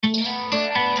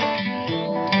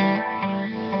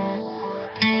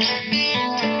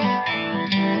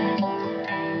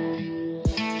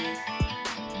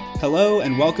Hello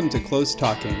and welcome to Close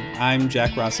Talking. I'm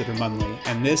Jack Rossiter Munley,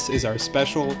 and this is our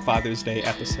special Father's Day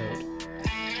episode.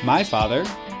 My father,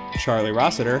 Charlie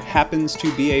Rossiter, happens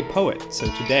to be a poet,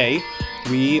 so today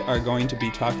we are going to be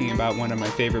talking about one of my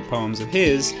favorite poems of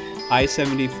his,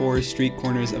 I-74 Street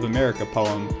Corners of America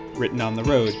poem, written on the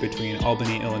road between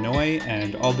Albany, Illinois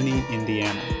and Albany,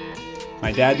 Indiana.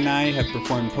 My dad and I have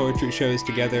performed poetry shows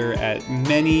together at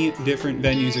many different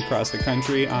venues across the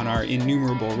country on our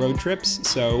innumerable road trips,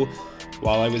 so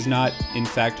while I was not, in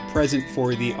fact, present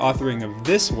for the authoring of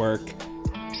this work,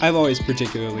 I've always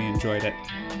particularly enjoyed it.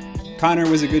 Connor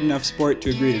was a good enough sport to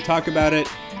agree to talk about it,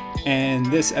 and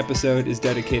this episode is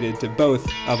dedicated to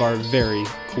both of our very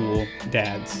cool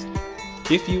dads.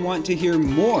 If you want to hear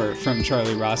more from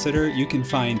Charlie Rossiter, you can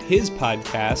find his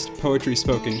podcast, Poetry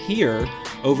Spoken Here,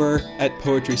 over at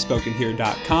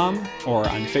poetryspokenhere.com or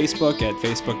on Facebook at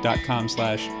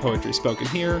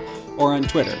facebook.com/poetryspokenhere or on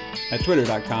Twitter at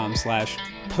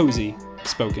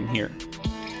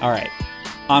twitter.com/posyspokenhere. All right,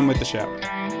 on with the show.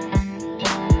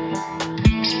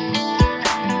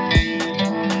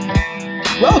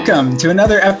 Welcome to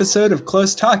another episode of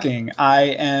Close Talking.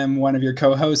 I am one of your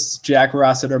co-hosts, Jack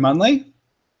Rossiter Munley.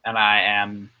 And I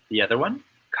am the other one,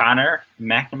 Connor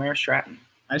McNamara Stratton.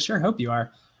 I sure hope you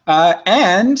are.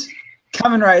 And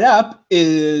coming right up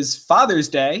is Father's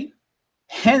Day,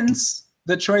 hence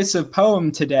the choice of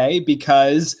poem today,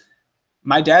 because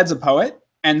my dad's a poet,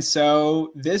 and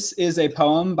so this is a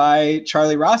poem by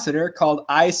Charlie Rossiter called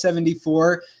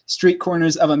I-74 Street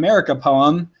Corners of America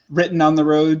poem, written on the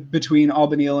road between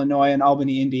Albany, Illinois and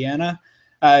Albany, Indiana.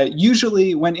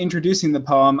 Usually when introducing the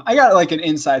poem, I got like an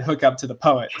inside hookup to the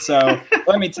poet. So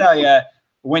let me tell you,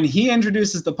 when he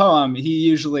introduces the poem, he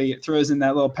usually throws in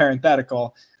that little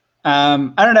parenthetical.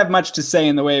 I don't have much to say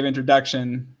in the way of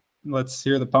introduction. Let's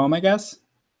hear the poem, I guess.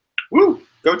 Woo!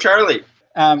 Go Charlie!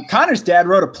 Connor's dad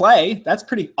wrote a play. That's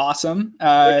pretty awesome. Go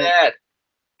Dad!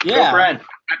 Yeah. Go friend!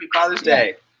 Happy Father's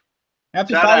Day!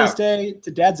 Happy Father's Day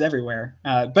to dads everywhere,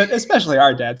 but especially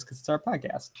our dads because it's our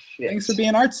podcast. Yes. Thanks for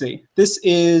being artsy. This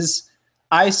is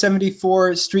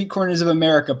I-74 Street Corners of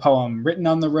America poem, written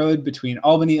on the road between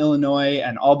Albany, Illinois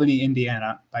and Albany,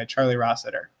 Indiana by Charlie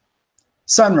Rossiter.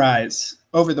 Sunrise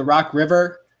over the Rock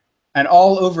River, and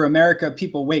all over America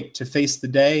people wake to face the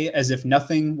day as if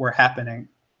nothing were happening.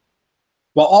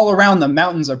 While all around them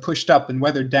mountains are pushed up and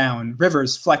weathered down,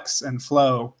 rivers flex and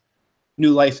flow,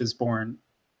 new life is born.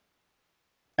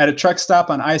 At a truck stop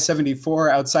on I-74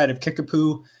 outside of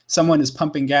Kickapoo, someone is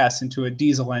pumping gas into a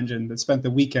diesel engine that spent the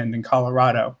weekend in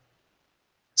Colorado.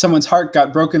 Someone's heart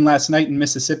got broken last night in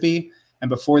Mississippi, and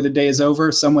before the day is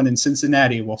over, someone in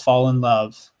Cincinnati will fall in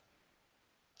love.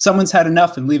 Someone's had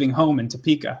enough and leaving home in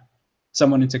Topeka.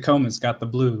 Someone in Tacoma's got the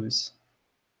blues.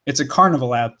 It's a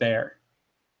carnival out there,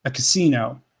 a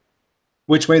casino.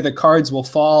 Which way the cards will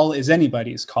fall is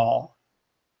anybody's call.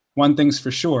 One thing's for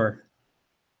sure.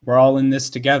 We're all in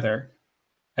this together.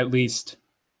 At least,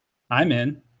 I'm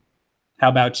in. How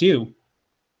about you?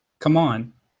 Come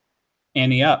on.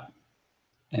 Ante up.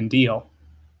 And deal.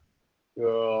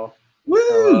 Cool. Woo!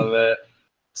 I love it.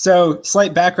 So,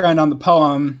 slight background on the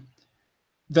poem.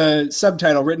 The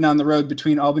subtitle, written on the road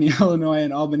between Albany, Illinois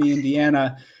and Albany,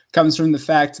 Indiana, comes from the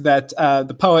fact that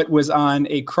the poet was on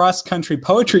a cross-country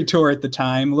poetry tour at the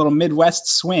time, a little Midwest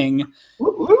swing,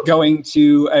 going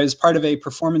to, as part of a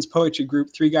performance poetry group,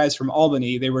 three guys from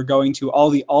Albany. They were going to all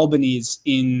the Albanys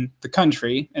in the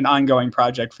country, an ongoing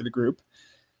project for the group.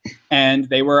 And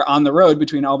they were on the road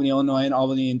between Albany, Illinois and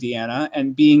Albany, Indiana.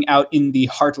 And being out in the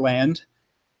heartland,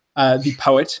 the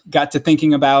poet got to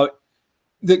thinking about,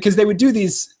 because they would do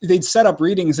these, they'd set up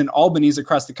readings in Albanys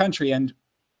across the country, and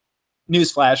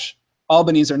newsflash,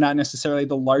 Albanys are not necessarily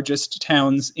the largest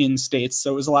towns in states,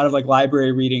 so it was a lot of like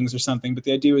library readings or something, but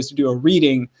the idea was to do a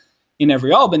reading in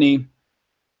every Albany,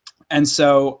 and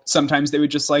so sometimes they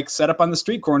would just like set up on the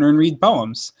street corner and read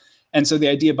poems. And so the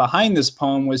idea behind this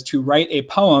poem was to write a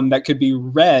poem that could be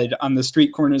read on the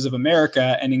street corners of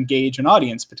America and engage an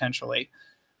audience potentially.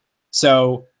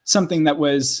 So something that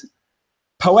was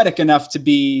poetic enough to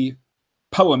be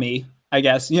poemy, I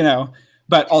guess,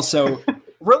 but also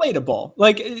relatable,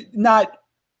 like not,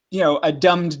 a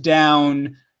dumbed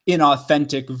down,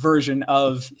 inauthentic version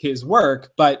of his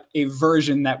work, but a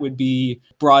version that would be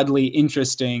broadly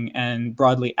interesting and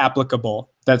broadly applicable.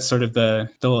 That's sort of the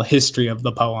little history of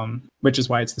the poem, which is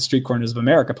why it's the Street Corners of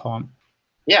America poem.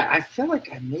 Yeah, I feel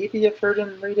like I maybe have heard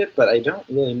him read it, but I don't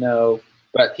really know.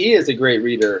 But he is a great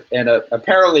reader, and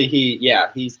apparently he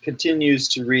continues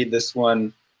to read this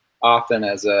one often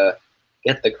as a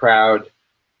get the crowd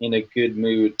in a good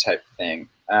mood type thing.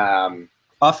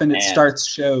 Often it starts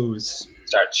shows.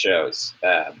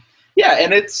 Yeah, Yeah,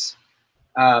 and it's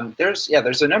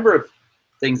there's a number of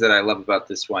things that I love about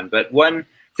this one, but one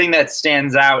thing that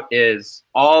stands out is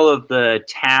all of the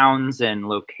towns and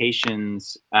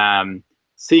locations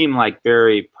seem like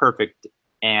very perfect,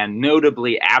 and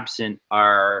notably absent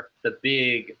are the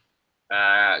big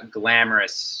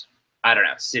glamorous, I don't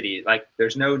know, city. Like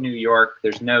there's no New York,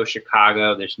 there's no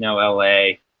Chicago, there's no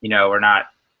LA. We're not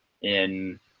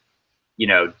in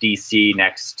DC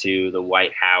next to the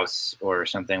White House or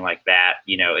something like that.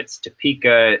 It's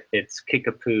Topeka, it's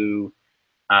Kickapoo,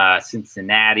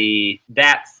 Cincinnati.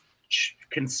 That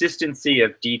consistency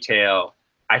of detail,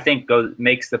 I think,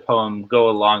 makes the poem go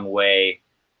a long way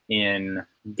in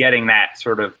getting that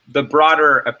sort of the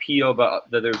broader appeal, but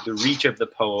the reach of the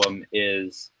poem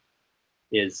is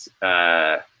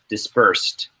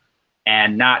dispersed,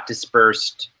 and not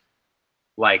dispersed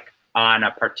like on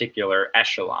a particular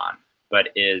echelon, but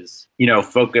is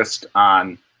focused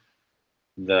on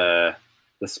the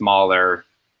smaller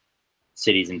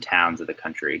cities and towns of the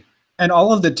country. And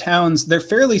all of the towns, they're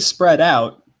fairly spread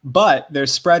out, but they're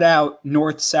spread out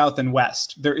north, south, and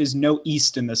west. There is no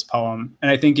east in this poem.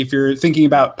 And I think if you're thinking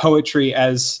about poetry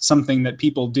as something that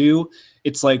people do,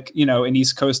 it's like, an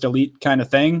East Coast elite kind of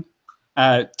thing.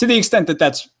 To the extent that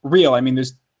that's real. I mean,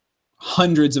 there's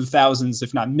hundreds of thousands,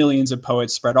 if not millions, of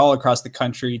poets spread all across the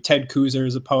country. Ted Kooser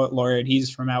is a poet laureate. He's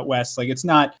from out west. Like it's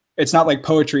not like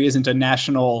poetry isn't a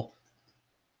national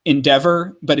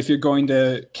endeavor, but if you're going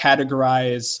to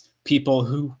categorize people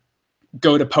who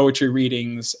go to poetry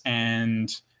readings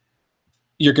and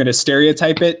you're going to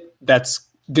stereotype it, that's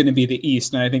going to be the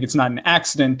East. And I think it's not an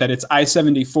accident that it's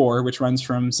I-74, which runs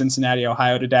from Cincinnati,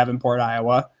 Ohio to Davenport,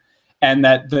 Iowa, and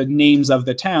that the names of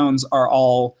the towns are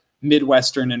all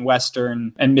Midwestern and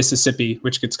Western, and Mississippi,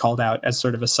 which gets called out as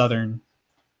sort of a Southern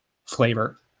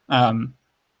flavor.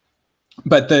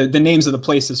 But the names of the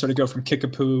places sort of go from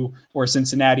Kickapoo or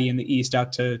Cincinnati in the east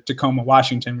out to Tacoma,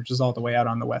 Washington, which is all the way out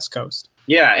on the West Coast.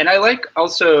 Yeah, and I like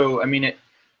also, I mean,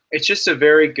 it's just a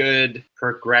very good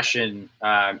progression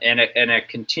and a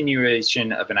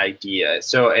continuation of an idea.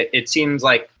 So it seems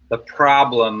like the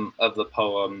problem of the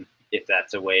poem, if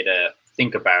that's a way to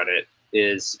think about it,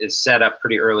 is set up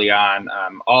pretty early on.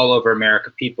 All over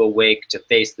America, people wake to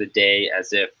face the day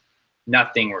as if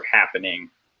nothing were happening,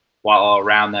 while all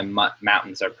around them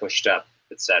mountains are pushed up,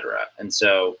 etc. And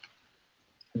so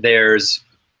there's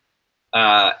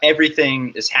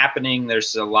everything is happening.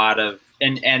 There's a lot of,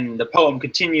 and the poem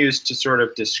continues to sort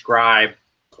of describe,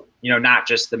 not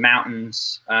just the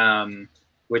mountains,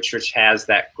 which has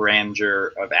that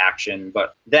grandeur of action,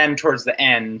 but then towards the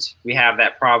end, we have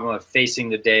that problem of facing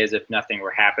the day as if nothing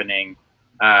were happening.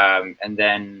 And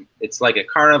then it's like a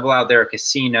carnival out there, a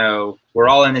casino. We're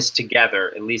all in this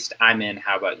together. At least I'm in.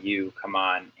 How about you? Come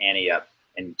on, ante up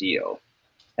and deal.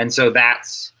 And so that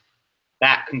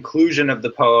conclusion of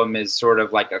the poem is sort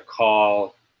of like a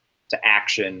call to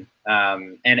action.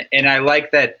 And I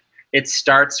like that it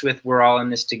starts with "we're all in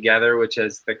this together," which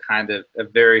is the kind of a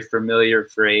very familiar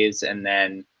phrase, and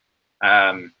then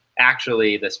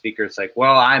actually the speaker's like,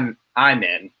 "Well, I'm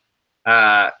in.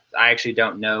 I actually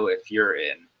don't know if you're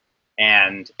in,"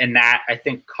 and that I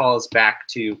think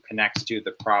connects to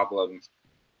the problem,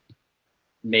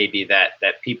 maybe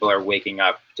that people are waking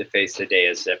up to face the day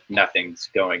as if nothing's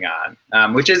going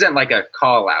on, which isn't like a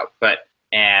call out,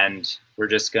 and we're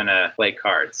just gonna play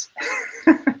cards.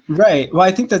 Right. Well,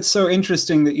 I think that's so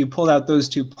interesting that you pulled out those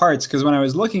two parts, because when I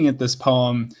was looking at this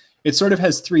poem, it sort of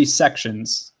has three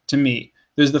sections to me.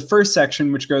 There's the first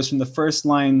section, which goes from the first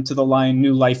line to the line,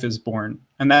 "New life is born."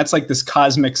 And that's like this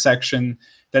cosmic section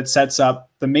that sets up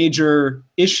the major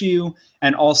issue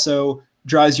and also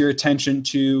draws your attention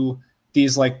to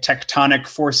these like tectonic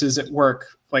forces at work.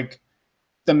 Like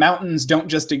the mountains don't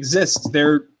just exist,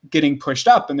 they're getting pushed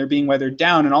up and they're being weathered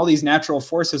down, and all these natural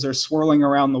forces are swirling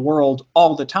around the world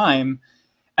all the time.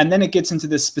 And then it gets into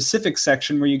this specific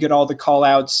section where you get all the call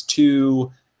outs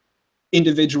to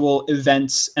individual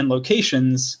events and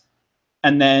locations.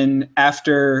 And then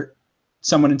after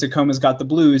 "Someone in Tacoma's Got the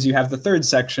Blues," you have the third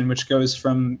section, which goes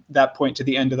from that point to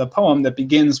the end of the poem, that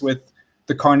begins with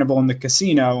the carnival and the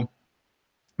casino,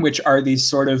 which are these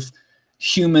sort of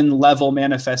human level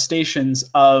manifestations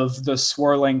of the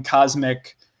swirling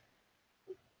cosmic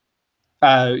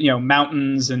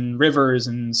mountains and rivers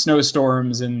and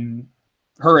snowstorms and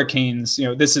hurricanes.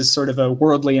 This is sort of a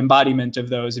worldly embodiment of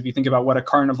those. If you think about what a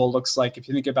carnival looks like, if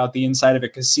you think about the inside of a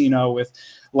casino with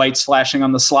lights flashing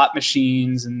on the slot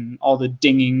machines and all the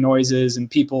dinging noises and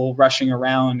people rushing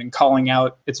around and calling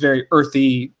out, it's a very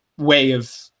earthy way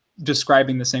of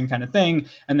describing the same kind of thing.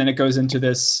 And then it goes into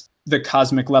the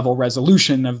cosmic level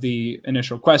resolution of the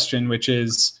initial question, which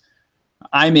is,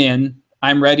 I'm in.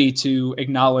 I'm ready to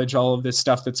acknowledge all of this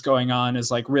stuff that's going on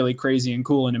as like really crazy and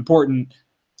cool and important.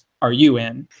 Are you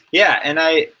in? Yeah, and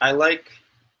I like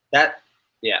that.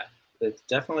 Yeah, it's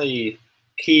definitely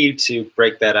key to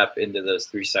break that up into those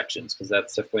three sections, because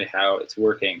that's definitely how it's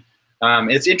working.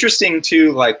 It's interesting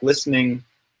too, like listening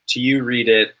to you read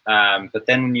it, but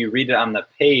then when you read it on the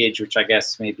page, which I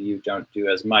guess maybe you don't do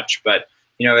as much, but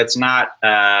you know, it's not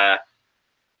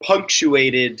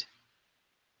punctuated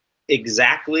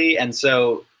exactly, and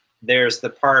so there's the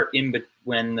part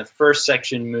when the first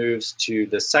section moves to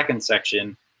the second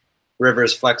section.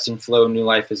 Rivers flex and flow, new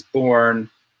life is born.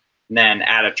 And then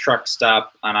at a truck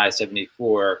stop on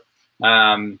I-74.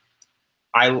 I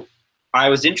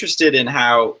was interested in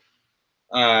how,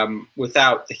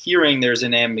 without the hearing, there's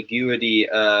an ambiguity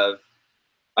of,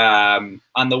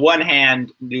 on the one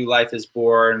hand, new life is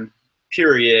born,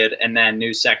 period, and then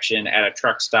new section at a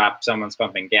truck stop, someone's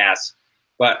pumping gas.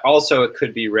 But also it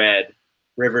could be read,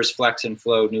 rivers flex and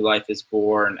flow, new life is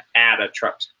born at a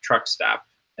truck stop.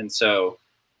 And so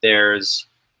there's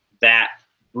that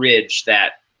bridge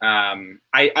that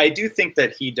I do think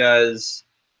that he does,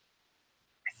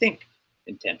 I think,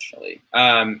 intentionally.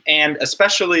 And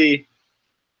especially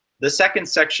the second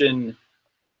section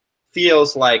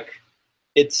feels like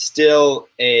it's still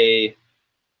a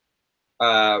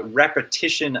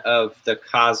repetition of the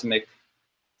cosmic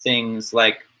things.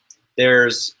 Like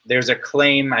there's a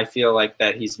claim, I feel like,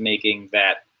 that he's making,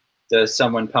 that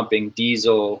someone pumping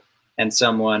diesel and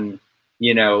someone,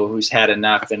 you know, who's had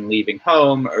enough and leaving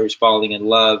home or who's falling in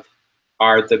love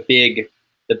are the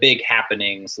big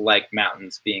happenings, like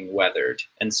mountains being weathered.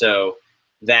 And so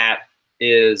that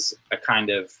is a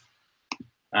kind of,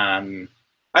 I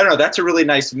don't know, that's a really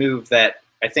nice move that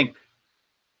I think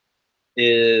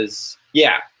is,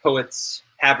 yeah, poets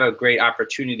have a great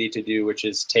opportunity to do, which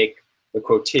is take the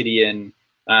quotidian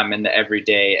and the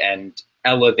everyday and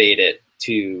elevate it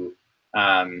to,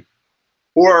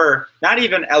 or not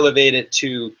even elevate it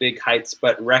to big heights,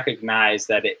 but recognize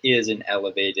that it is an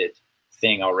elevated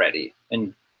thing already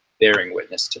and bearing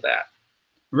witness to that.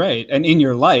 Right. And in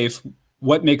your life,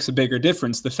 what makes a bigger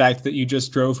difference? The fact that you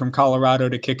just drove from Colorado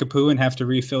to Kickapoo and have to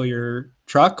refill your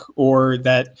truck, or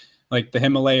that like the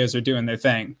Himalayas are doing their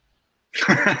thing?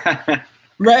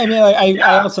 Right. I mean,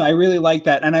 I really like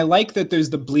that. And I like that there's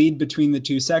the bleed between the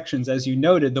two sections. As you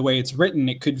noted, the way it's written,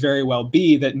 it could very well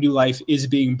be that new life is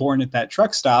being born at that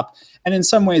truck stop. And in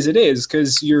some ways it is,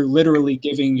 because you're literally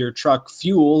giving your truck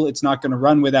fuel. It's not going to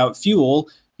run without fuel.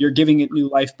 You're giving it new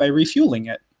life by refueling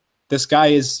it. This guy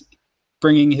is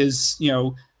bringing his, you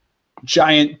know,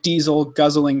 giant diesel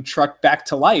guzzling truck back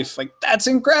to life. Like, that's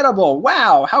incredible.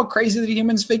 Wow. How crazy that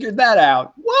humans figured that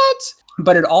out. What?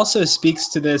 But it also speaks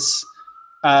to this,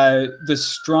 the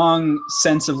strong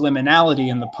sense of liminality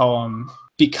in the poem,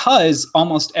 because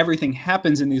almost everything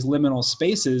happens in these liminal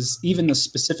spaces, even the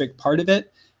specific part of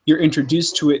it. You're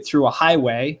introduced to it through a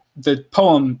highway. The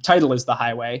poem title is The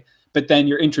Highway, but then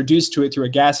you're introduced to it through a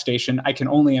gas station. I can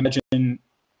only imagine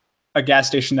a gas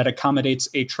station that accommodates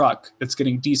a truck that's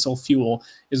getting diesel fuel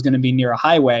is going to be near a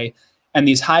highway. And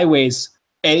these highways,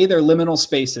 they're liminal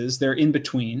spaces, they're in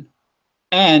between,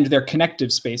 and they're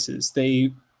connective spaces.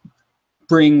 They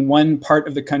bring one part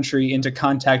of the country into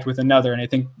contact with another. And I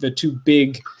think the two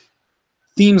big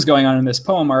themes going on in this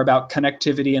poem are about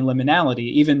connectivity and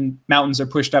liminality. Even mountains are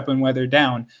pushed up and weathered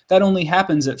down. That only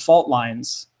happens at fault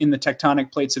lines in the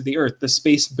tectonic plates of the earth, the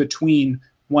space between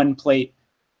one plate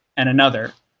and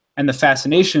another. And the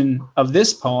fascination of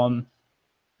this poem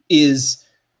is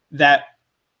that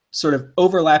sort of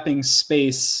overlapping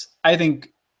space, I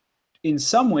think, in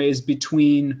some ways,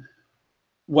 between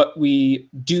what we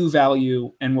do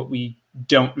value and what we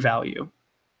don't value,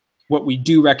 what we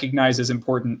do recognize as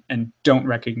important and don't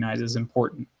recognize as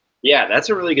important. Yeah, that's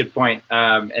a really good point.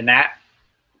 And that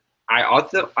I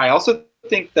also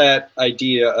think that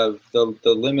idea of the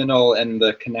liminal and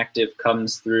the connective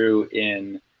comes through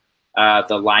in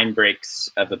the line breaks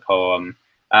of the poem,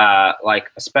 like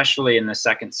especially in the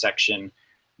second section.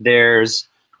 There's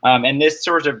and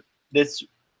this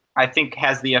I think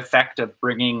has the effect of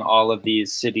bringing all of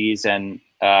these cities and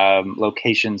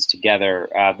locations together.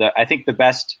 I think the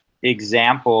best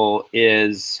example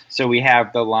is, so we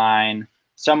have the line,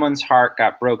 someone's heart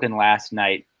got broken last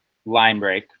night, line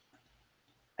break.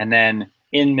 And then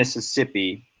in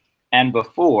Mississippi and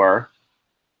before,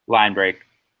 line break,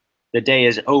 the day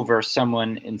is over,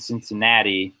 someone in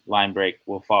Cincinnati, line break,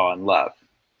 will fall in love.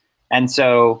 And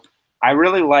so I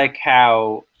really like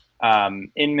how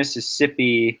in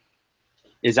Mississippi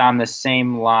is on the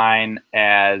same line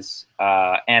as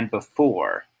and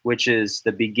before, which is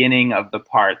the beginning of the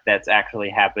part that's actually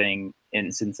happening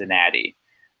in Cincinnati.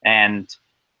 And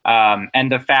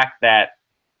the fact that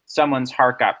someone's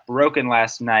heart got broken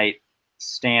last night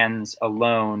stands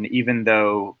alone, even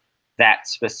though that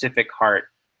specific heart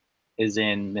is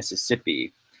in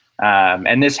Mississippi.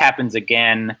 And this happens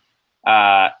again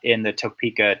in the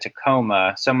Topeka,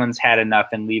 Tacoma. Someone's had enough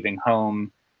and leaving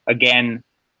home. Again,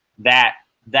 that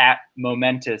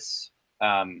momentous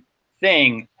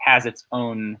thing has its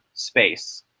own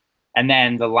space. And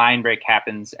then the line break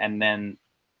happens, and then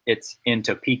it's in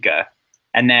Topeka.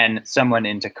 And then someone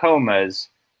in Tacoma's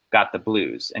got the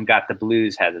blues, and got the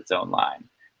blues has its own line.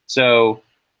 So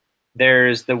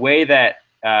there's the way that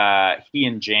he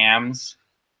enjambs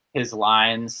his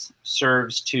lines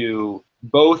serves to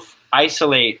both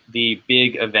isolate the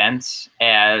big events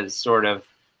as sort of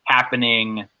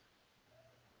happening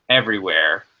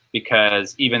everywhere,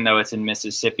 because even though it's in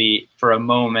Mississippi, for a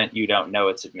moment you don't know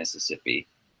it's in Mississippi.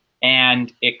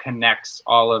 And it connects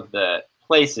all of the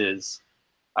places,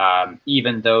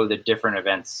 even though the different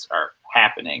events are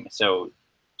happening. So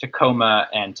Tacoma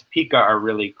and Topeka are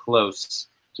really close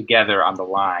together on the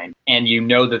line, and you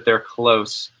know that they're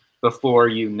close before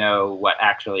you know what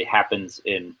actually happens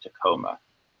in Tacoma.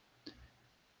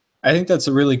 I think that's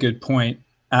a really good point.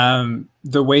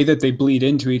 The way that they bleed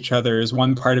into each other is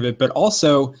one part of it, but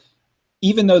also,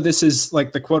 even though this is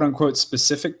like the quote unquote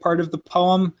specific part of the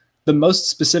poem, the most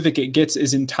specific it gets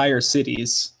is entire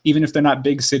cities. Even if they're not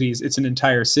big cities, it's an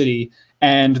entire city.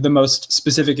 And the most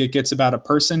specific it gets about a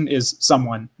person is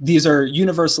someone. These are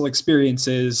universal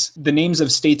experiences. The names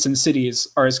of states and cities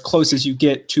are as close as you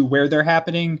get to where they're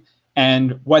happening.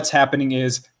 And what's happening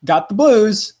is, got the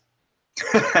blues.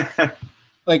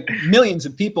 Like, millions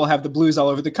of people have the blues all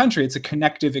over the country. It's a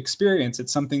connective experience.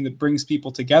 It's something that brings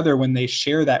people together when they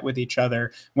share that with each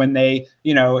other. When they,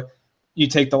 you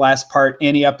take the last part,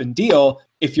 Annie up and deal,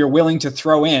 if you're willing to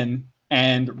throw in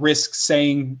and risk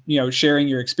saying, sharing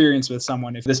your experience with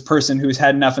someone. If this person who's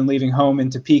had enough and leaving home in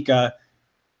Topeka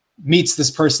meets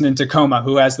this person in Tacoma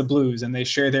who has the blues, and they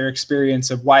share their experience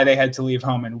of why they had to leave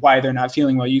home and why they're not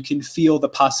feeling well, you can feel the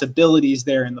possibilities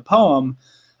there in the poem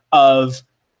of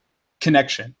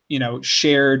connection,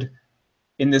 shared,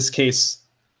 in this case,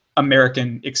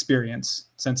 American experience.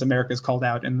 Since America is called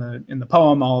out in the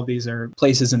poem, all of these are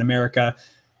places in America.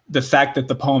 The fact that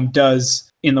the poem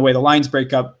does, in the way the lines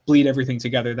break up, bleed everything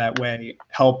together that way,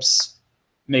 helps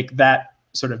make that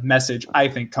sort of message, I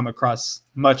think, come across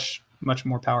much, much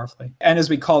more powerfully. And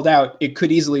as we called out, it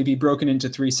could easily be broken into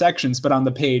 3 sections, but on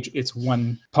the page, it's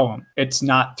one poem. It's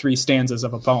not 3 stanzas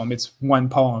of a poem. It's one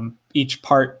poem. Each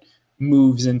part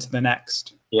moves into the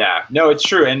next. Yeah, no, it's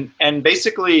true. And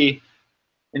basically,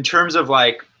 in terms of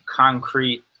like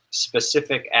concrete,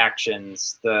 specific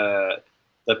actions, the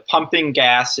pumping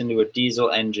gas into a diesel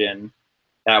engine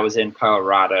that was in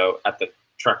Colorado at the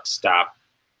truck stop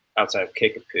outside of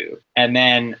Kickapoo, and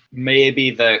then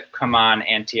maybe the come on,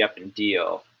 ante up and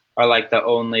deal are like the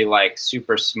only like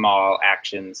super small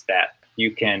actions that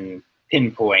you can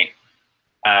pinpoint.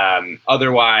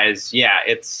 Otherwise, yeah,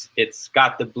 it's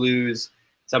got the blues.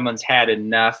 Someone's had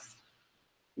enough,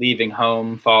 leaving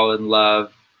home, fall in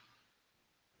love,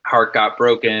 heart got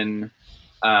broken,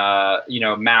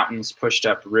 mountains pushed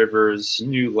up rivers,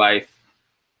 new life.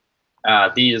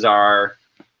 These are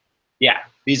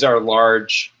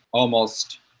large,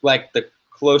 almost like the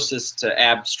closest to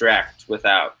abstract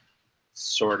without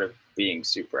sort of being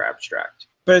super abstract.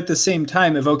 But at the same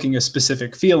time, evoking a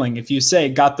specific feeling. If you say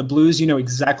got the blues, you know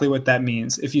exactly what that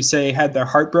means. If you say had their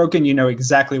heart broken, you know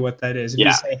exactly what that is. If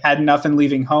you say had enough and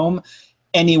leaving home,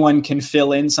 anyone can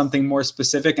fill in something more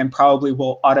specific and probably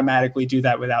will automatically do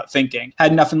that without thinking.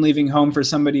 Had enough and leaving home for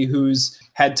somebody who's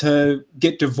had to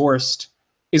get divorced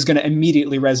is going to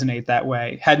immediately resonate that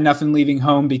way. Had enough and leaving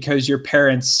home because your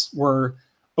parents were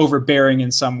overbearing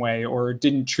in some way or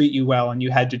didn't treat you well and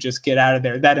you had to just get out of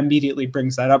there. That immediately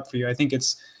brings that up for you. I think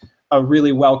it's a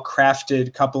really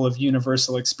well-crafted couple of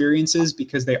universal experiences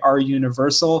because they are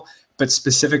universal, but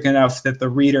specific enough that the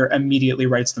reader immediately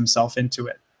writes themselves into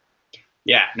it.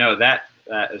 Yeah, no, that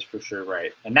is for sure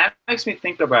right. And that makes me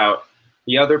think about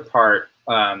the other part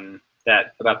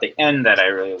about the end that I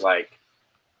really like,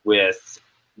 with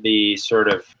the sort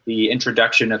of the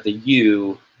introduction of the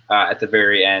you at the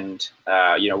very end.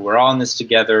 We're all in this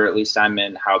together, at least I'm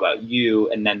in, how about you?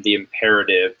 And then the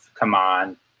imperative, come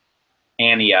on,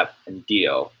 ante up and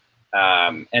deal.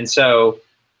 And so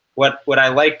what I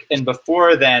like, and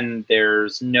before then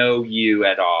there's no you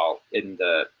at all in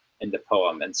the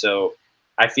poem. And so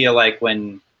I feel like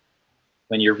when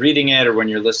you're reading it or when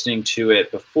you're listening to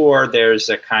it before, there's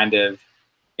a kind of,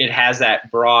 it has that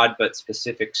broad but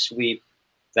specific sweep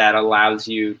that allows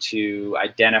you to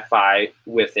identify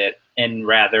with it and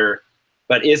rather,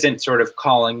 but isn't sort of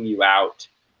calling you out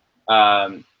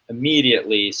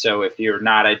immediately. So if you're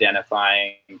not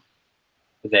identifying,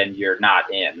 then you're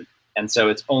not in. And so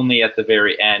it's only at the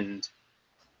very end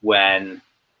when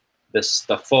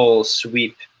the full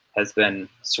sweep has been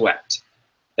swept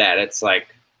that it's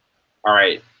like, all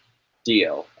right,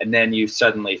 deal. And then you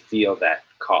suddenly feel that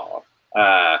call.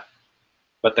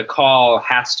 But the call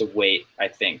has to wait, I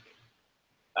think,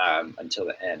 until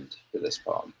the end for this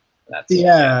poem.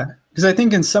 Yeah, because I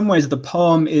think in some ways the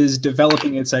poem is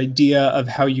developing its idea of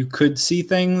how you could see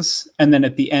things, and then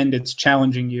at the end it's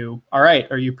challenging you. All right,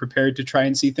 are you prepared to try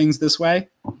and see things this way?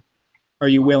 Are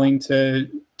you willing to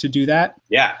do that?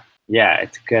 Yeah,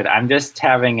 it's good. I'm just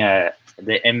having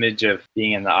the image of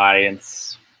being in the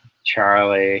audience.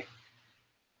 Charlie,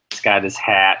 he's got his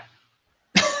hat.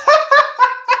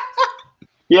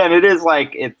 Yeah, and it is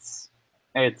like it's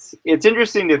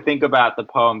interesting to think about the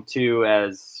poem too,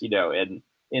 as you know,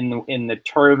 in the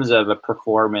terms of a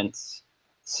performance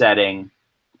setting,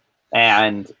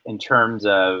 and in terms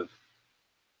of,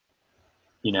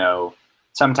 you know,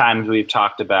 sometimes we've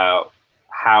talked about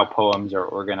how poems are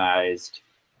organized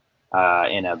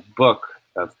in a book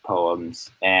of poems,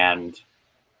 and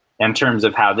in terms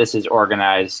of how this is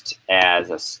organized as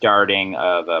a starting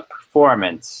of a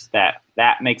performance, that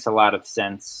makes a lot of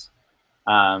sense.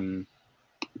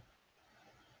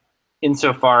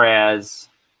 Insofar as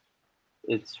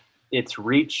its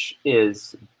reach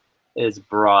is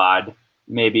broad,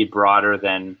 maybe broader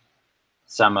than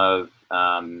some of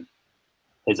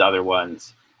his other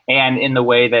ones, and in the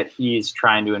way that he's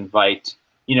trying to invite,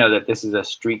 you know, that this is a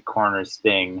street corners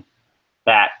thing,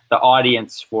 that the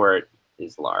audience for it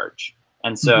is large.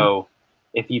 And so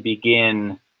if you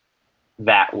begin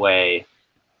that way,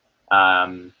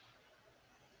 the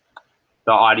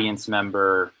audience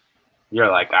member, you're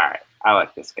like, all right, I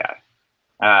like this guy.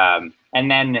 And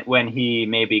then when he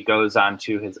maybe goes on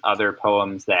to his other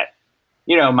poems that,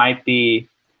 you know, might be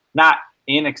not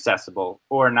inaccessible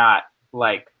or not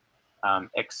like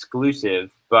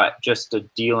exclusive, but just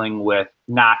dealing with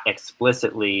not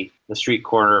explicitly the street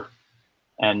corner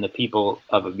and the people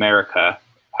of America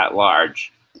at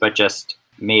large, but just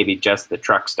maybe just the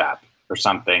truck stop or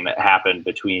something that happened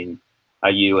between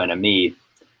a you and a me.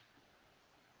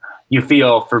 You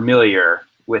feel familiar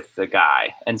with the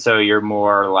guy, and so you're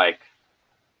more like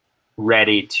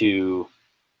ready to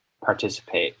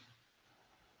participate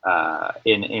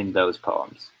in those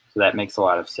poems. So that makes a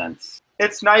lot of sense.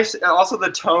 It's nice. Also,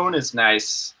 the tone is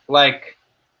nice. Like,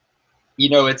 you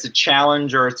know, it's a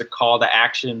challenge or it's a call to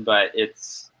action, but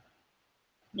it's,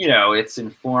 you know, it's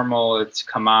informal. It's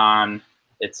come on.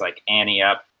 It's like ante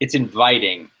up. It's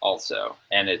inviting also,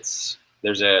 and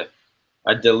there's a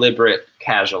deliberate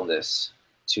casualness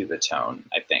to the tone,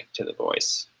 I think, to the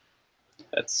voice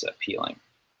that's appealing.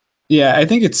 Yeah, I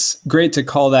think it's great to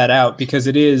call that out because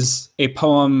it is a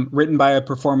poem written by a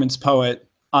performance poet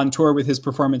on tour with his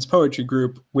performance poetry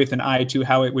group with an eye to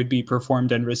how it would be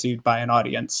performed and received by an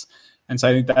audience. And so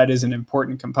I think that is an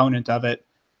important component of it.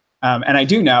 And I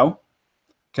do know,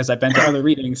 because I've been to other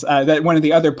readings, that one of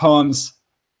the other poems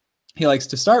he likes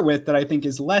to start with that I think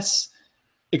is less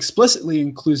explicitly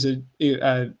inclusive,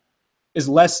 is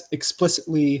less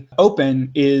explicitly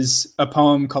open, is a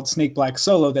poem called Snake Black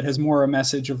Solo that has more a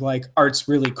message of like, art's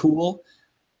really cool.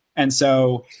 And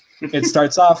so it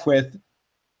starts off with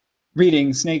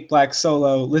reading Snake Black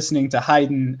Solo, listening to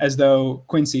Haydn as though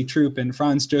Quincy Troop and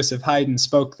Franz Joseph Haydn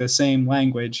spoke the same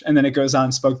language. And then it goes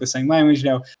on, spoke the same language. You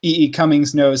know, E. E.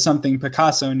 Cummings knows something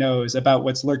Picasso knows about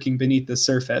what's lurking beneath the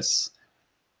surface,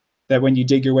 that when you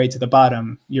dig your way to the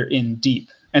bottom, you're in deep.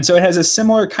 And so it has a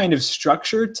similar kind of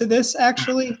structure to this,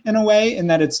 actually, in a way, in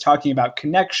that it's talking about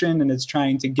connection and it's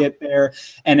trying to get there.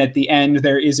 And at the end,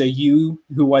 there is a you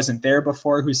who wasn't there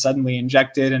before, who's suddenly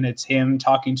injected, and it's him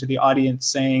talking to the audience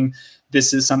saying,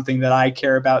 this is something that I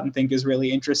care about and think is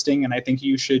really interesting, and I think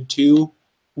you should too.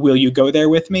 Will you go there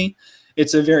with me?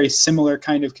 It's a very similar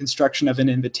kind of construction of an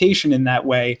invitation in that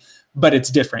way, but it's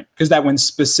different because that one's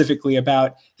specifically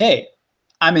about, hey,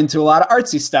 I'm into a lot of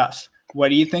artsy stuff. What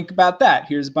do you think about that?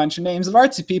 Here's a bunch of names of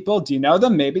artsy people. Do you know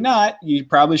them? Maybe not. You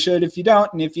probably should if you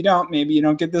don't. And if you don't, maybe you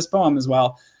don't get this poem as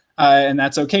well. And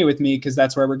that's okay with me because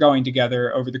that's where we're going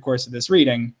together over the course of this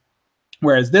reading.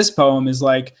 Whereas this poem is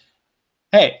like,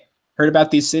 hey, heard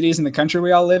about these cities in the country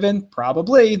we all live in?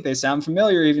 Probably. They sound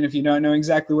familiar even if you don't know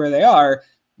exactly where they are.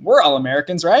 We're all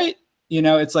Americans, right? You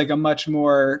know, it's like a much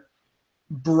more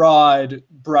broad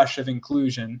brush of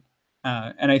inclusion.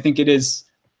 And I think it is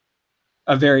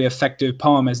a very effective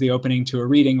poem as the opening to a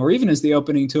reading, or even as the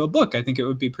opening to a book. I think it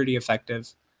would be pretty effective.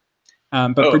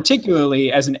 but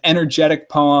particularly as an energetic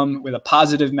poem with a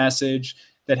positive message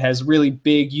that has really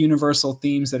big universal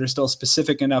themes that are still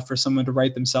specific enough for someone to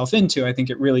write themselves into, I think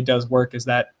it really does work as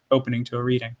that opening to a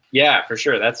reading. Yeah, for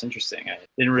sure. That's interesting. I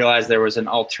didn't realize there was an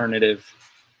alternate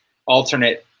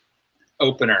opener.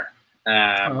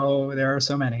 There are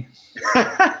so many.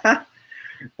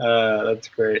 That's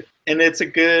great. And it's a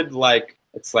good, like,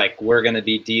 it's like we're going to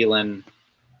be dealing,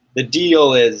 the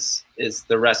deal is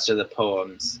the rest of the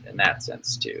poems in that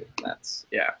sense too. That's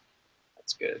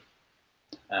good.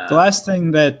 The last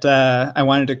thing that I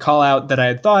wanted to call out that I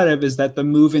had thought of is that the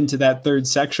move into that third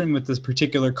section with this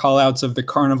particular call outs of the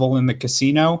carnival and the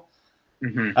casino,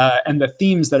 and the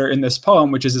themes that are in this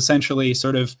poem, which is essentially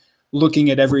sort of looking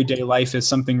at everyday life as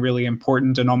something really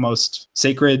important and almost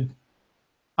sacred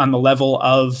on the level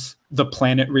of the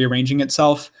planet rearranging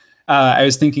itself. I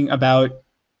was thinking about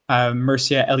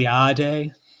Mircea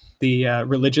Eliade, the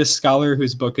religious scholar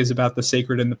whose book is about the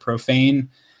sacred and the profane.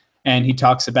 And he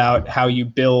talks about how you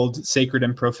build sacred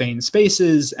and profane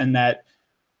spaces, and that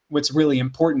what's really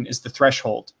important is the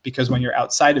threshold, because when you're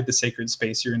outside of the sacred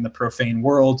space, you're in the profane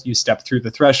world, you step through the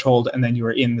threshold, and then you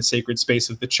are in the sacred space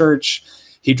of the church.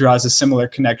 He draws a similar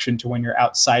connection to when you're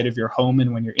outside of your home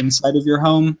and when you're inside of your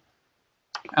home.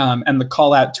 And the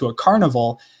call out to a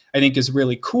carnival, I think, is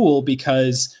really cool,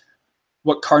 because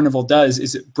what carnival does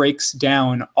is it breaks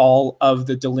down all of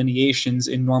the delineations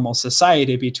in normal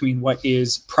society between what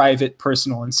is private,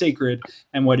 personal, and sacred,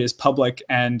 and what is public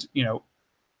and,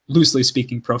 loosely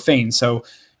speaking, profane. So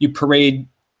you parade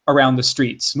around the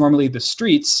streets. Normally the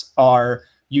streets are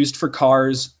used for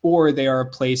cars, or they are a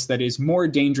place that is more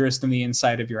dangerous than the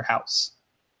inside of your house.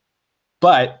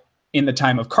 But in the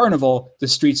time of carnival, the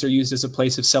streets are used as a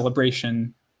place of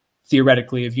celebration,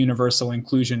 theoretically, of universal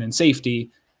inclusion and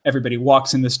safety. Everybody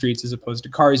walks in the streets as opposed to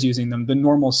cars using them. The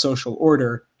normal social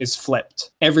order is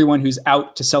flipped. Everyone who's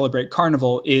out to celebrate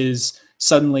carnival is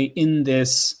suddenly in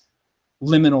this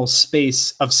liminal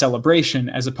space of celebration,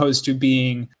 as opposed to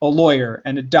being a lawyer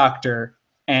and a doctor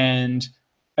and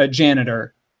a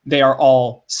janitor. They are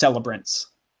all celebrants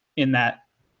in that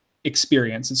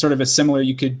experience. It's sort of a similar,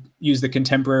 you could use the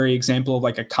contemporary example of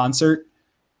like a concert.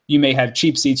 You may have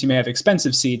cheap seats, you may have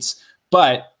expensive seats,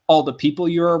 but all the people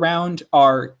you're around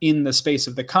are in the space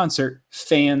of the concert,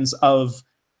 fans of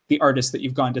the artist that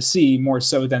you've gone to see, more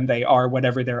so than they are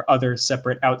whatever their other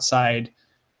separate outside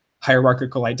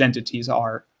hierarchical identities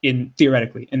are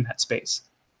theoretically in that space.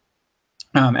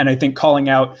 And I think calling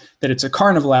out that it's a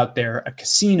carnival out there, a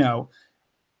casino,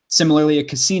 similarly a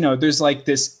casino, there's like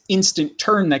this instant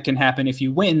turn that can happen if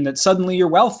you win, that suddenly you're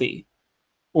wealthy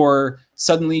or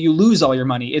suddenly you lose all your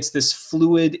money. It's this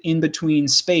fluid in-between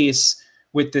space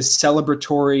with this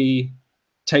celebratory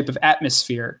type of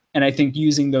atmosphere. And I think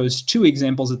using those two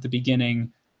examples at the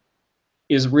beginning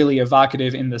is really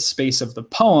evocative in the space of the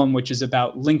poem, which is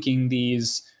about linking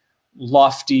these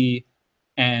lofty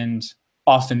and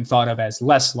often thought of as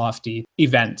less lofty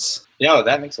events. Yeah,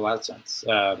 that makes a lot of sense.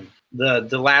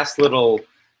 The last little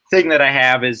thing that I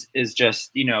have is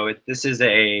just, this is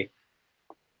a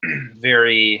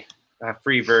very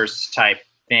free verse type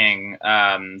thing.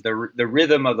 The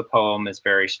rhythm of the poem is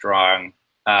very strong,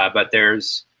 but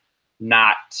there's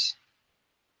not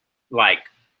like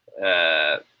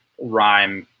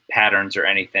rhyme patterns or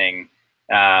anything.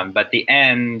 But the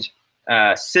end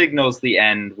signals the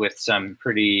end with some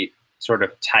pretty sort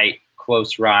of tight,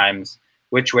 close rhymes.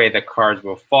 Which way the cards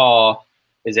will fall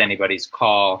is anybody's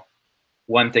call.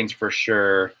 One thing's for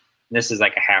sure. This is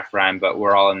like a half rhyme, but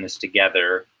we're all in this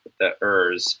together with the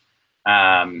ers.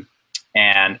 And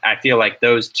I feel like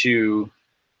those two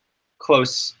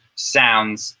close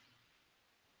sounds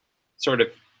sort of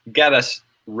get us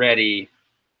ready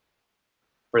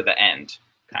for the end,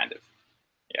 kind of.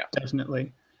 Yeah.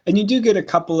 Definitely. And you do get a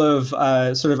couple of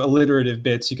sort of alliterative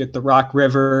bits. You get the Rock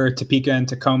River, Topeka and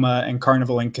Tacoma, and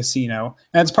Carnival and Casino.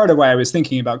 And that's part of why I was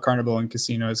thinking about Carnival and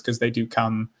Casino, is because they do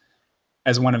come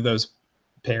as one of those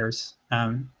pairs.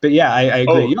 But yeah, I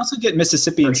agree. You also get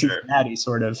Mississippi and Cincinnati,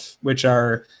 sort of, which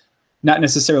are not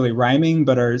necessarily rhyming,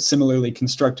 but are similarly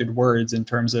constructed words in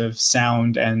terms of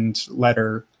sound and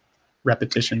letter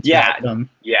repetition. Yeah, no,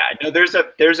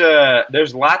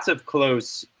 there's lots of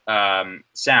close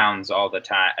sounds all the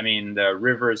time. I mean,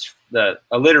 the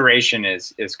alliteration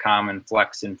is common,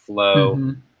 flex and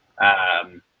flow,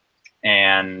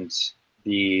 and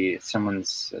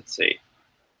let's see,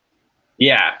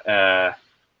 the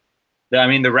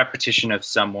repetition of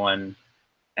someone,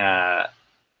 has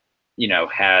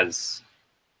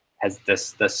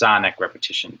the sonic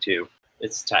repetition too.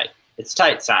 It's tight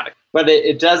sonic, but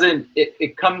it doesn't,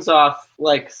 it comes off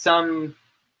like some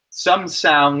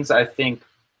sounds, I think,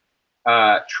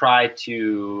 try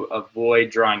to avoid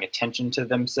drawing attention to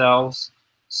themselves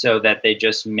so that they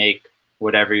just make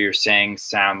whatever you're saying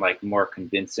sound like more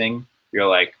convincing. You're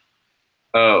like,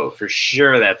 oh, for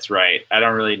sure that's right. I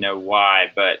don't really know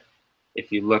why, but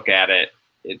if you look at it,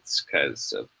 it's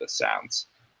because of the sounds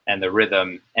and the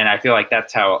rhythm. And I feel like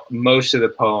that's how most of the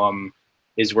poem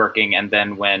is working. And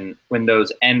then when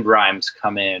those end rhymes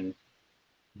come in,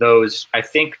 those, I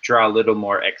think, draw a little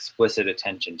more explicit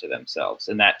attention to themselves.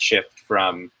 And that shift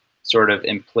from sort of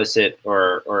implicit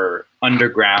or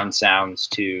underground sounds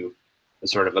to the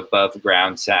sort of above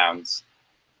ground sounds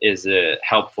is a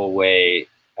helpful way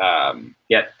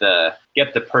get the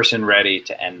person ready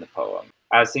to end the poem.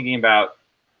 I was thinking about,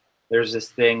 there's this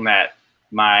thing that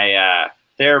my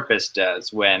therapist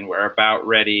does when we're about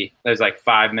ready. There's like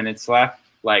 5 minutes left.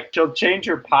 Like, she'll change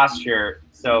her posture,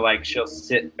 so like she'll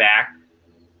sit back,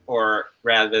 or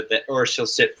she'll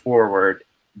sit forward,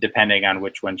 depending on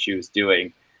which one she was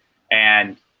doing.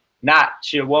 And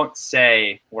she won't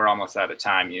say we're almost out of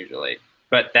time usually,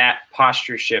 but that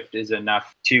posture shift is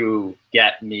enough to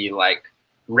get me like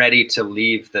ready to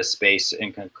leave the space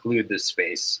and conclude the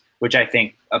space, which I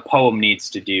think a poem needs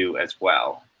to do as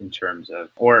well, in terms of,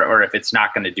 or if it's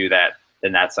not going to do that,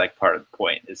 then that's like part of the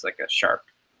point, is like a sharp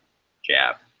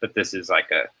jab. But this is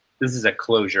a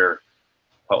closure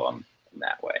poem in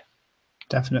that way.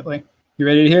 Definitely. You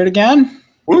ready to hear it again?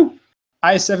 Woo!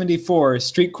 I-74,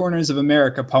 Street Corners of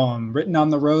America poem, written on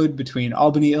the road between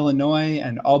Albany, Illinois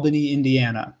and Albany,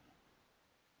 Indiana.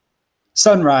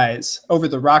 Sunrise, over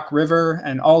the Rock River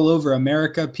and all over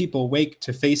America, people wake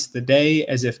to face the day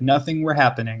as if nothing were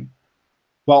happening.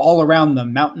 While all around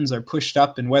them, mountains are pushed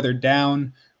up and weathered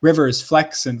down, rivers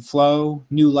flex and flow,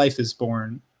 new life is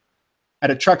born. At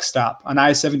a truck stop on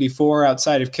I-74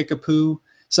 outside of Kickapoo,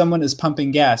 someone is pumping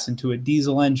gas into a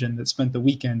diesel engine that spent the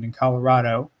weekend in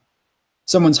Colorado.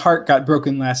 Someone's heart got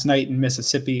broken last night in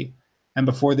Mississippi, and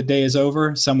before the day is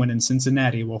over, someone in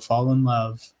Cincinnati will fall in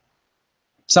love.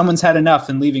 Someone's had enough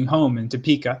and leaving home in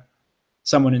Topeka.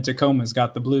 Someone in Tacoma's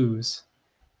got the blues.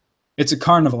 It's a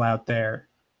carnival out there,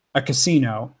 a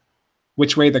casino.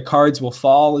 Which way the cards will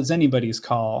fall is anybody's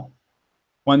call.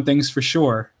 One thing's for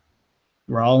sure,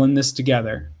 we're all in this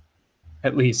together.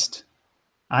 At least,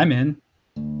 I'm in.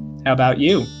 How about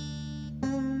you?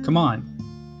 Come on,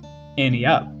 ante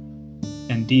up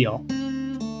and deal.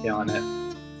 Feeling it.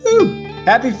 Woo!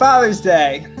 Happy Father's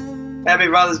Day! Happy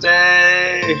Father's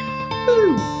Day!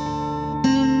 Woo!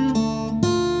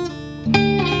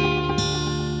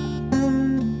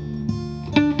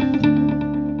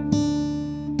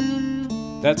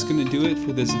 That's going to do it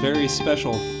for this very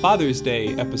special Father's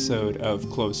Day episode of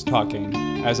Close Talking.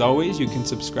 As always, you can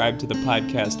subscribe to the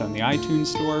podcast on the iTunes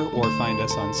Store or find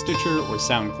us on Stitcher or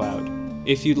SoundCloud.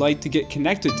 If you'd like to get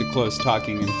connected to Close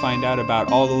Talking and find out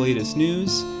about all the latest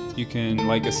news, you can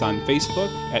like us on Facebook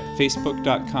at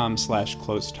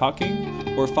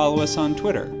facebook.com/closetalking or follow us on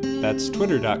Twitter. That's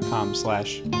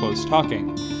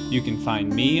twitter.com/closetalking. You can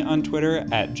find me on Twitter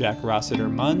at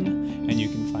JackRossiterMunn, and you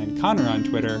can find Connor on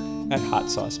Twitter at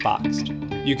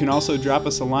HotSauceBoxed. You can also drop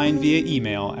us a line via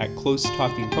email at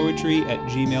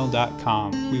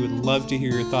closetalkingpoetry@gmail.com. We would love to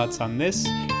hear your thoughts on this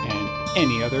and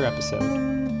any other episode.